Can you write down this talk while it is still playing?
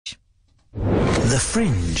The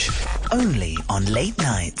Fringe, only on late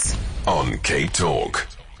nights. On K-Talk.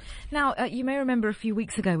 Now, you may remember a few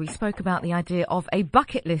weeks ago we spoke about the idea of a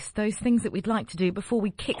bucket list, those things that we'd like to do before we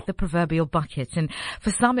kick the proverbial bucket. And for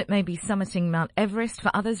some it may be summiting Mount Everest, for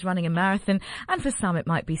others running a marathon, and for some it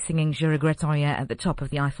might be singing Je regrette rien at the top of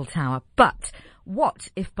the Eiffel Tower. But what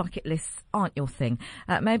if bucket lists aren't your thing?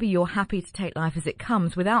 Maybe you're happy to take life as it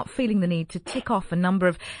comes without feeling the need to tick off a number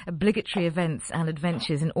of obligatory events and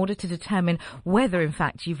adventures in order to determine whether, in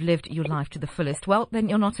fact, you've lived your life to the fullest. Well, then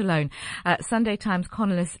you're not alone. Sunday Times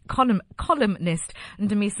columnist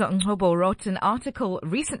Ndumiso Ngcobo wrote an article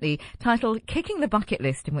recently titled Kicking the Bucket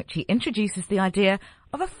List, in which he introduces the idea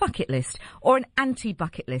of a fucket list, or an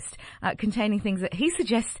anti-bucket list, containing things that he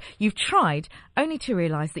suggests you've tried only to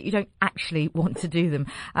realise that you don't actually want to do them.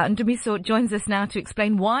 Ndumiso joins us now to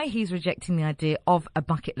explain why he's rejecting the idea of a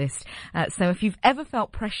bucket list. So if you've ever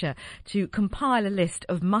felt pressure to compile a list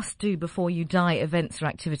of must-do before you die events or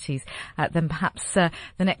activities, then perhaps the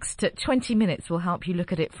next 20 minutes will help you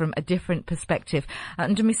look at it from a different perspective.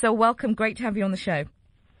 Ndumiso, welcome. Great to have you on the show.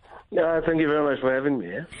 Thank you very much for having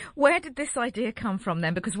me. Where did this idea come from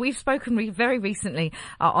then? Because we've spoken very recently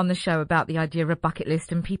on the show about the idea of a bucket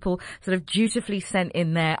list, and people sort of dutifully sent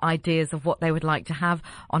in their ideas of what they would like to have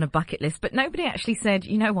on a bucket list. But nobody actually said,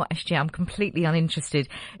 you know what, SJ, I'm completely uninterested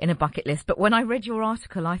in a bucket list. But when I read your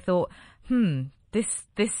article, I thought, this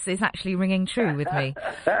is actually ringing true with me.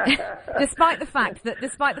 despite the fact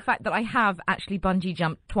that I have actually bungee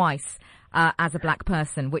jumped twice as a black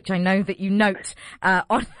person, which I know that you note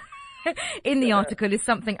on in the article is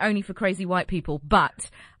something only for crazy white people, but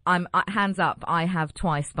I'm hands up, I have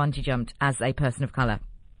twice bungee jumped as a person of colour.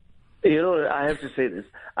 You know, I have to say this.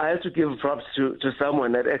 I have to give props to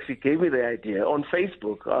someone that actually gave me the idea on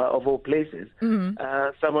Facebook, of all places.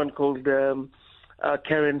 Someone called Karen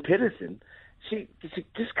Peterson. She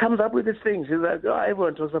just comes up with this thing. She's like,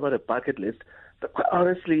 everyone talks about a bucket list, but quite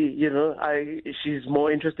honestly, you know, she's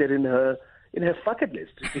more interested in her bucket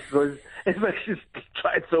list, because it's like she's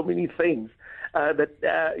tried so many things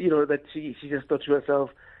that she just thought to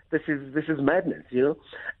herself, this is madness, you know.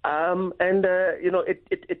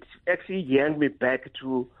 It actually yanked me back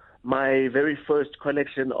to my very first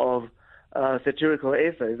collection of satirical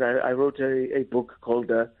essays. I wrote a book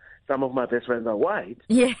called Some of My Best Friends Are White.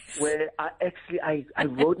 Yes. Where I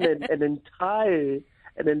wrote an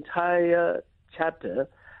entire chapter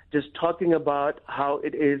just talking about how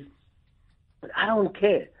it is. I don't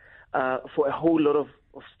care for a whole lot of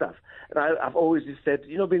stuff. And I've always just said,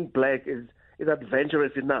 you know, being black is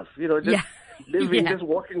adventurous enough. You know, just living, just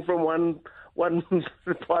walking from one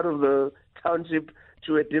part of the township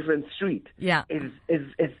to a different street is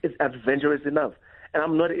adventurous enough. And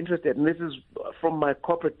I'm not interested. And this is from my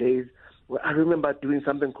corporate days, where I remember doing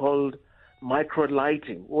something called micro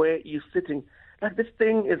lighting, where you're sitting, like this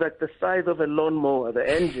thing is like the size of a lawnmower, the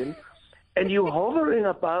engine, and you're hovering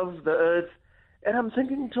above the earth. And I'm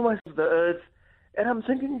thinking to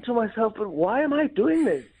myself, but why am I doing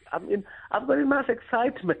this? I mean, I've got enough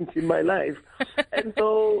excitement in my life. And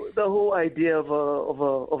so the whole idea of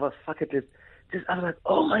a bucket list, I was like,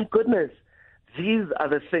 oh my goodness, these are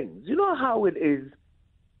the things. You know how it is,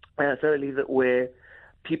 certainly, where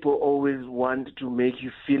people always want to make you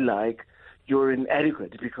feel like you're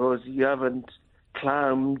inadequate because you haven't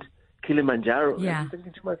climbed Kilimanjaro. Yeah. And I'm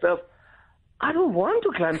thinking to myself, I don't want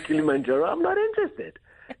to climb Kilimanjaro. I'm not interested.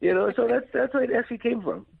 You know, so that's where it actually came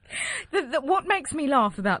from. What makes me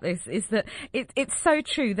laugh about this is that it's so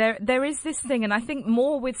true. There is this thing, and I think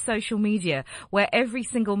more with social media, where every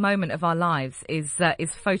single moment of our lives is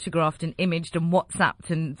photographed and imaged and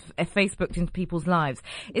WhatsApped and Facebooked into people's lives.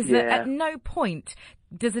 Is that at no point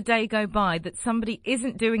does a day go by that somebody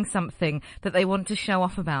isn't doing something that they want to show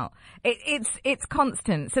off about. It's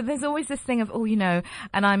constant. So there's always this thing of,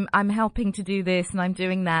 and I'm helping to do this, and I'm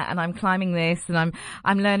doing that, and I'm climbing this, and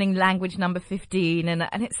I'm learning language number 15, and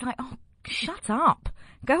it's like, oh, shut up.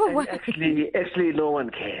 Go away. Actually, no one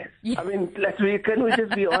cares. Yeah. I mean, can we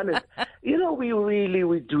just be honest? You know, we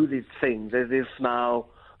do these things as if now,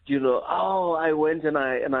 I went and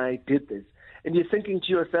I did this. And you're thinking to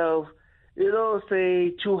yourself,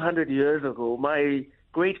 say 200 years ago, my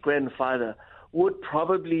great-grandfather would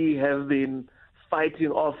probably have been fighting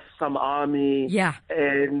off some army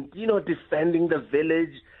and, defending the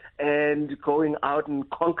village and going out and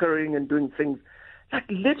conquering and doing things. Like,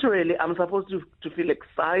 literally, I'm supposed to feel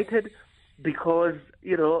excited because,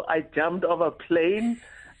 I jumped off a plane.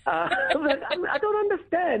 I don't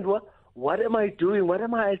understand. What am I doing? What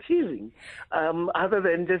am I achieving? Other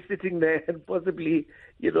than just sitting there and possibly,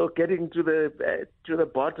 getting to the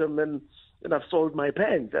bottom and I've sold my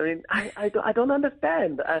pants. I mean, I don't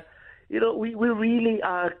understand. we really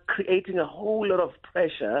are creating a whole lot of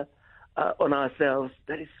pressure on ourselves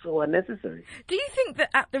that is so unnecessary. Do you think that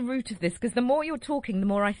at the root of this, because the more you're talking, the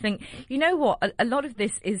more I think, you know what, a lot of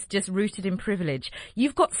this is just rooted in privilege.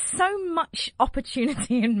 You've got so much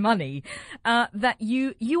opportunity and money that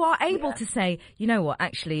you are able to say, you know what,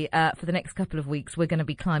 actually, for the next couple of weeks, we're going to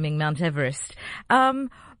be climbing Mount Everest.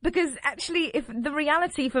 Because actually, if the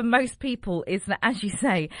reality for most people is that, as you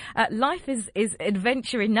say, life is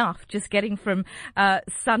adventure enough, just getting from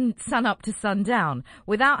sun up to sundown,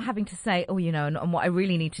 without having to say, oh, and what I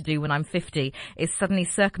really need to do when I'm 50 is suddenly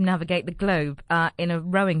circumnavigate the globe in a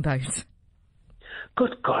rowing boat.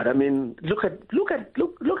 Good God! I mean, look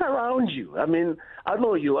around you. I mean, I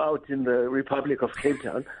know you're out in the Republic of Cape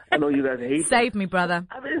Town. I know you guys hate. Save me, brother.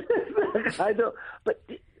 I mean, I know, but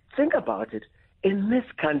think about it. In this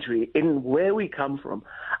country, in where we come from,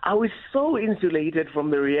 are we so insulated from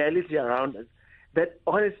the reality around us that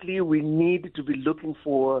honestly we need to be looking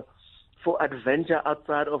for adventure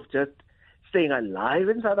outside of just staying alive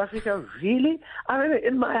in South Africa? Really? I mean,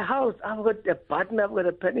 in my house, I've got a button, I've got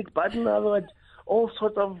a panic button, I've got all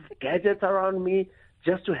sorts of gadgets around me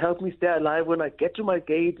just to help me stay alive. When I get to my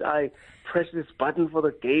gate, I press this button for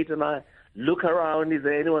the gate and I look around, is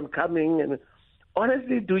there anyone coming? And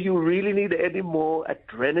honestly, do you really need any more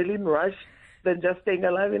adrenaline rush than just staying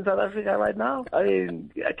alive in South Africa right now? I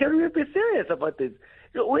mean, can we be serious about this?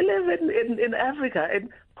 We live in Africa, and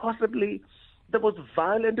possibly the most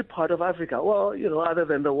violent part of Africa. Well, other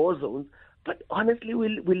than the war zones, but honestly,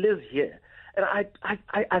 we live here, and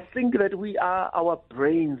I think that our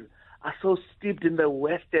brains are so steeped in the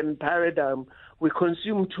Western paradigm. We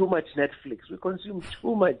consume too much Netflix. We consume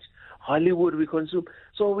too much Hollywood.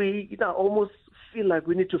 So we almost feel like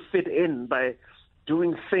we need to fit in by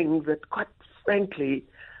doing things that, quite frankly,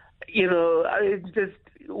 just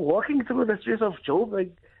walking through the streets of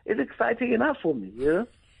Joburg is exciting enough for me,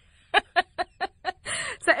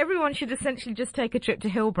 So everyone should essentially just take a trip to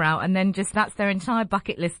Hillbrow and then that's their entire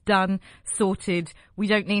bucket list done, sorted. We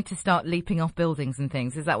don't need to start leaping off buildings and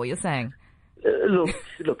things. Is that what you're saying? Look,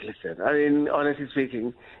 listen. I mean, honestly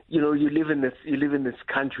speaking, you live in this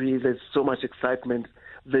country. There's so much excitement.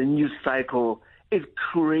 The news cycle is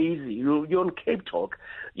crazy. You're on Cape Talk.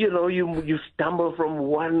 You stumble from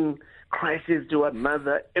one crisis to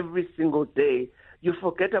another every single day. You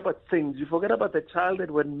forget about things. You forget about the child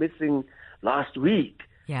that went missing last week.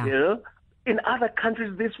 Yeah. In other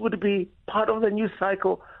countries, this would be part of the news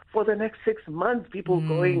cycle for the next 6 months. People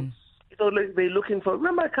going, they're looking for.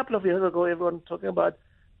 Remember a couple of years ago, everyone talking about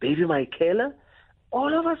baby Michaela?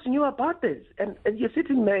 All of us knew about this, and you're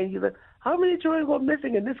sitting there and you're like, how many children go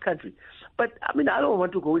missing in this country? But, I mean, I don't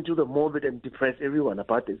want to go into the morbid and depress everyone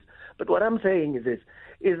about this. But what I'm saying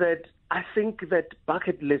is that I think that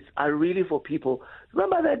bucket lists are really for people.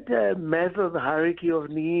 Remember that Maslow's hierarchy of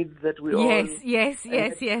needs that we all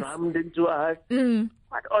drummed into us?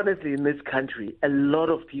 But honestly, in this country, a lot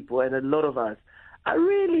of people and a lot of us are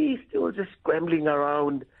really still just scrambling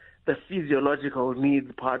around the physiological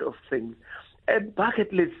needs part of things. And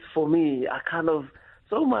bucket lists, for me, are kind of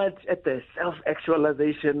so much at the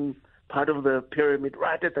self-actualization part of the pyramid,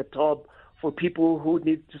 right at the top, for people who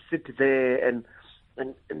need to sit there and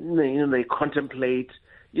they contemplate,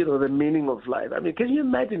 the meaning of life. I mean, can you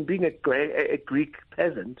imagine being a Greek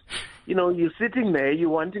peasant? You're sitting there, you're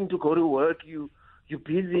wanting to go to work, you're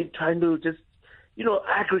busy trying to just,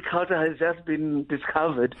 agriculture has just been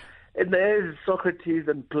discovered. And there's Socrates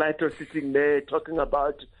and Plato sitting there talking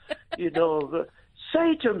about,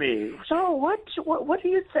 say to me, so what do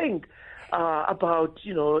you think about,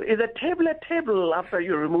 is a table after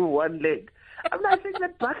you remove one leg? I mean, I think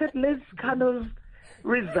that bucket lists kind of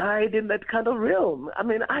reside in that kind of realm. I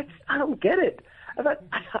mean, I don't get it.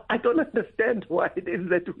 I don't understand why it is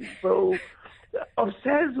that we're so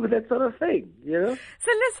obsessed with that sort of thing,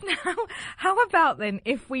 So how about then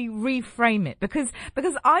if we reframe it? Because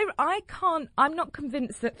I'm not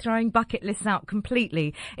convinced that throwing bucket lists out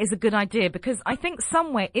completely is a good idea, because I think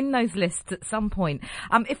somewhere in those lists at some point,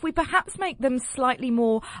 if we perhaps make them slightly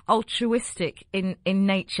more altruistic in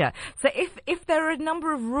nature. So if there are a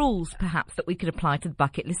number of rules perhaps that we could apply to the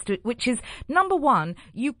bucket list, which is, number one,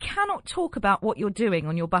 you cannot talk about what you're doing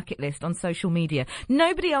on your bucket list on social media.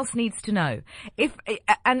 Nobody else needs to know.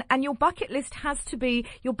 And your bucket list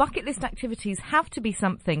your bucket list activities have to be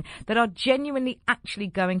something that are genuinely actually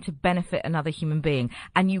going to benefit another human being,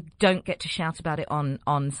 and you don't get to shout about it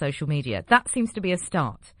on social media. That seems to be a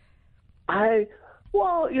start.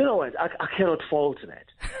 Well, you know what? I cannot fault that.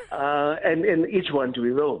 And each one to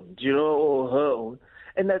his own, or her own.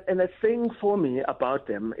 And the thing for me about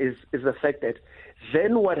them is the fact that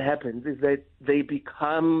then what happens is that they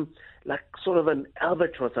become like sort of an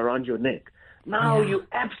albatross around your neck. Now you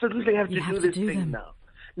absolutely have to do this thing now.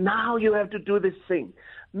 Now you have to do this thing.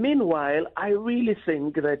 Meanwhile, I really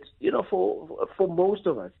think that, for most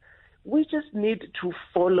of us, we just need to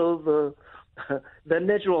follow the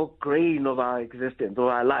natural grain of our existence or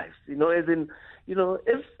our lives. As in,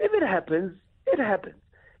 if it happens, it happens.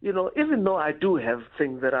 Even though I do have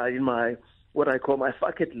things that are in my what I call my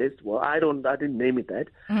bucket list. Well, I didn't name it that.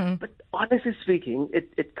 Mm-hmm. But honestly speaking,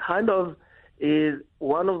 it kind of is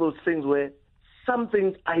one of those things where some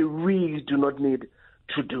things I really do not need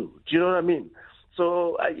to do. Do you know what I mean?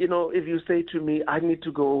 So, if you say to me, I need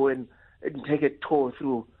to go and take a tour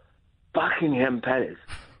through Buckingham Palace,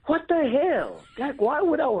 what the hell? Like, why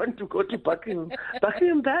would I want to go to Buckingham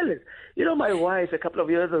Palace? My wife, a couple of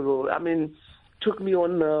years ago, took me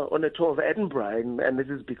on a tour of Edinburgh, and this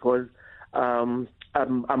is because I'm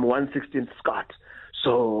 1/16th Scot.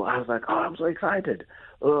 So I was like, oh, I'm so excited.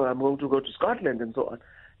 Oh, I'm going to go to Scotland and so on.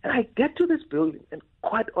 And I get to this building, and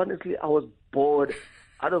quite honestly, I was bored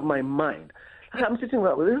out of my mind. I'm sitting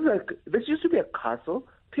around. This used to be a castle.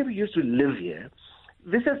 People used to live here.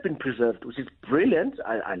 This has been preserved, which is brilliant.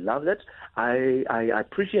 I love that. I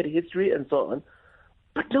appreciate history and so on.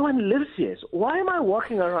 But no one lives here. So why am I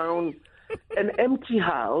walking around an empty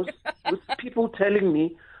house with people telling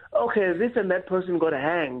me, okay, this and that person got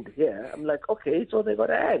hanged here? I'm like, okay, so they got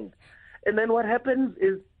hanged. And then what happens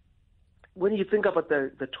is, when you think about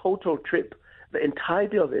the total trip, the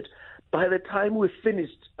entirety of it, by the time we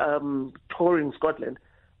finished touring Scotland,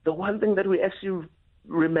 the one thing that we actually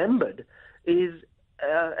remembered is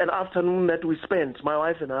an afternoon that we spent, my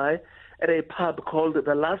wife and I, at a pub called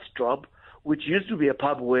The Last Drop, which used to be a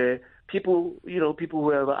pub where people who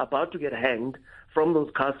were about to get hanged from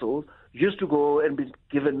those castles used to go and be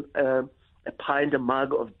given a pint, a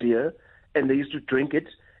mug of beer, and they used to drink it,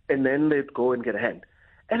 and then they'd go and get hanged.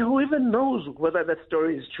 And who even knows whether that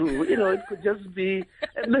story is true? It could just be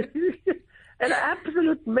an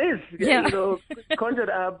absolute myth, conjured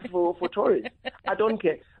up for tourists. I don't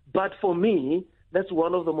care. But for me, that's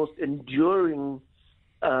one of the most enduring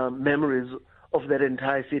memories of that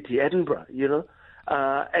entire city, Edinburgh,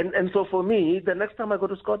 And so for me, the next time I go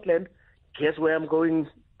to Scotland, guess where I'm going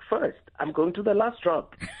first? I'm going to The Last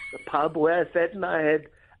Drop, the pub where I sat and I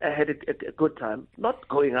had a good time. Not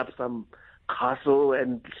going up some castle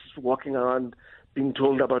and walking around being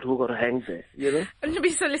told about who got hanged there,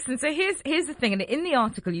 So listen, so here's the thing, and in the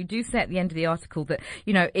article you do say at the end of the article that,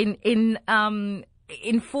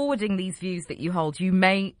 in forwarding these views that you hold, you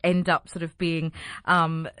may end up sort of being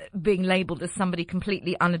labelled as somebody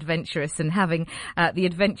completely unadventurous and having the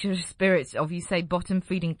adventurous spirits of, you say,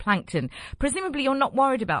 bottom-feeding plankton. Presumably you're not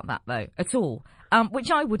worried about that, though, at all,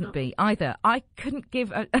 which I wouldn't be either. I couldn't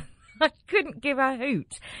give a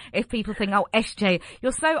hoot if people think, oh, SJ,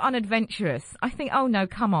 you're so unadventurous. I think, oh, no,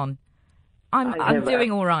 come on. I'm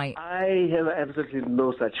doing all right. I have absolutely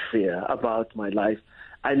no such fear about my life.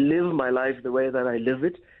 I live my life the way that I live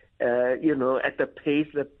it, at the pace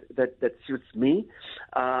that suits me.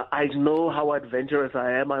 I know how adventurous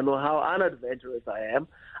I am. I know how unadventurous I am.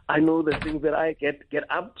 I know the things that I get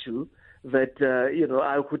up to that,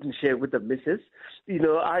 I couldn't share with the missus.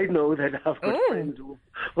 I know that I've got friends who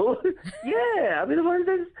yeah, for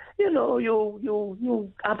instance,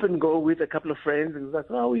 you up and go with a couple of friends and it's like,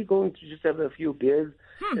 oh, we're going to just have a few beers.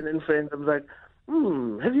 And then friends, I'm like,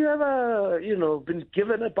 have you ever, been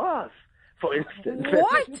given a bath, for instance?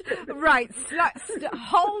 What? Right,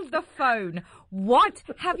 hold the phone. What?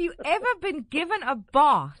 Have you ever been given a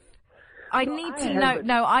bath? I need to know.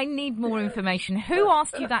 No, I need more information. Who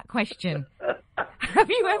asked you that question? Have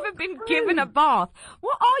you ever been given a bath?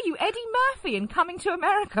 What are you, Eddie Murphy in Coming to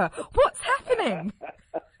America? What's happening?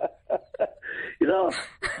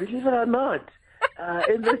 Believe it or not,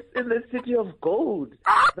 in the city of gold,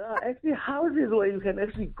 there are actually houses where you can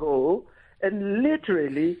actually go and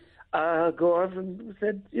literally go off and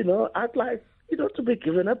said, I'd like, to be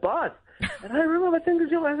given a bath. And I remember thinking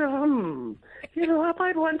to myself, I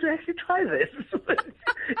might want to actually try this.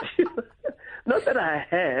 Not that I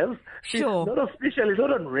have. Sure. Not officially,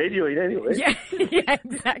 not on radio in any way. Yeah,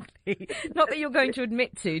 exactly. Not that you're going to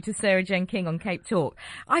admit to Sara-Jayne King on Cape Talk.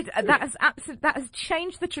 That has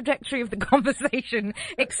changed the trajectory of the conversation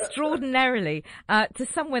extraordinarily to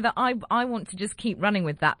somewhere that I want to just keep running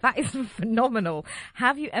with that. That is phenomenal.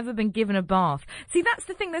 Have you ever been given a bath? See, that's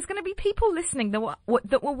the thing. There's going to be people listening that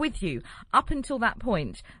were with you up until that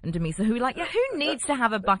point, and Ndumiso, who are like, yeah, who needs to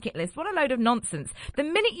have a bucket list? What a load of nonsense. The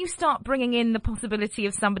minute you start bringing in the possibility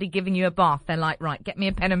of somebody giving you a bath, they're like, right, get me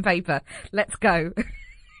a pen and paper. Let's go.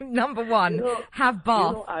 Number one, have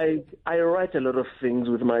bath. I write a lot of things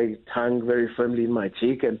with my tongue very firmly in my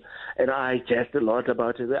cheek, and I jest a lot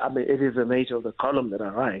about it. I mean, it is the nature of the column that I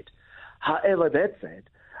write. However, that said,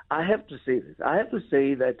 I have to say this. I have to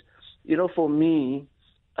say that, for me,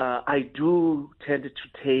 I do tend to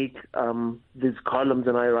take these columns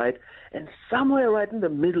and I write, and somewhere right in the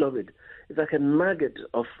middle of it is like a nugget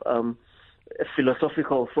of a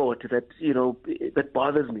philosophical thought that, that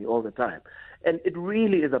bothers me all the time. And it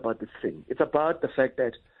really is about this thing. It's about the fact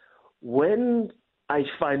that when I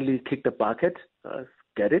finally kick the bucket,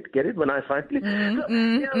 get it? When I finally,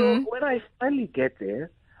 when I finally get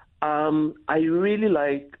there, I really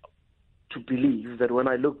like to believe that when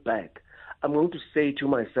I look back, I'm going to say to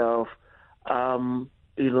myself, I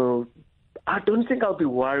don't think I'll be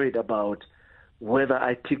worried about whether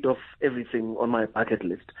I ticked off everything on my bucket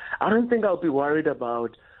list. I don't think I'll be worried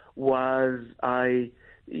about was I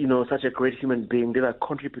such a great human being? Did I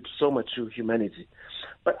contribute so much to humanity?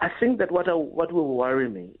 But I think that what will worry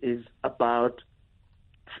me is about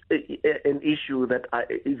an issue that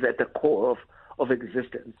is at the core of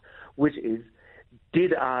existence, which is,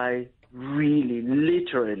 did I really,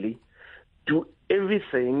 literally do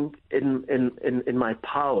everything in my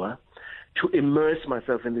power to immerse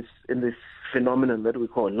myself in this phenomenon that we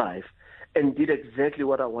call life, and did exactly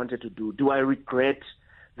what I wanted to do? Do I regret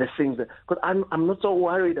the things because I'm not so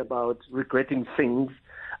worried about regretting things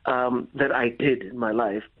that I did in my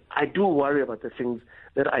life. I do worry about the things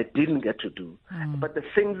that I didn't get to do. But the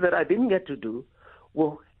things that I didn't get to do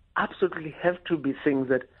will absolutely have to be things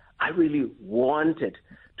that I really wanted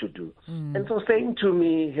to do. And so saying to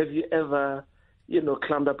me, have you ever,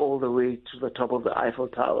 climbed up all the way to the top of the Eiffel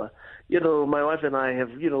Tower? My wife and I have,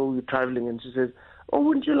 we're traveling, and she says, oh,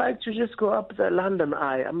 wouldn't you like to just go up the London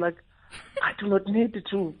Eye? I'm like, I do not need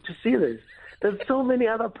to see this. There's so many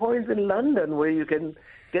other points in London where you can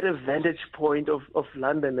get a vantage point of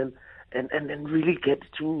London and really get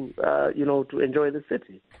to, to enjoy the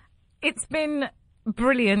city. It's been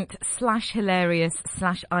brilliant / hilarious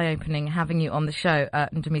 / eye-opening having you on the show,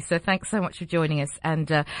 Ndumiso. Thanks so much for joining us,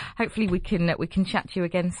 and hopefully we can chat to you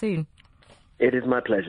again soon. It is my pleasure.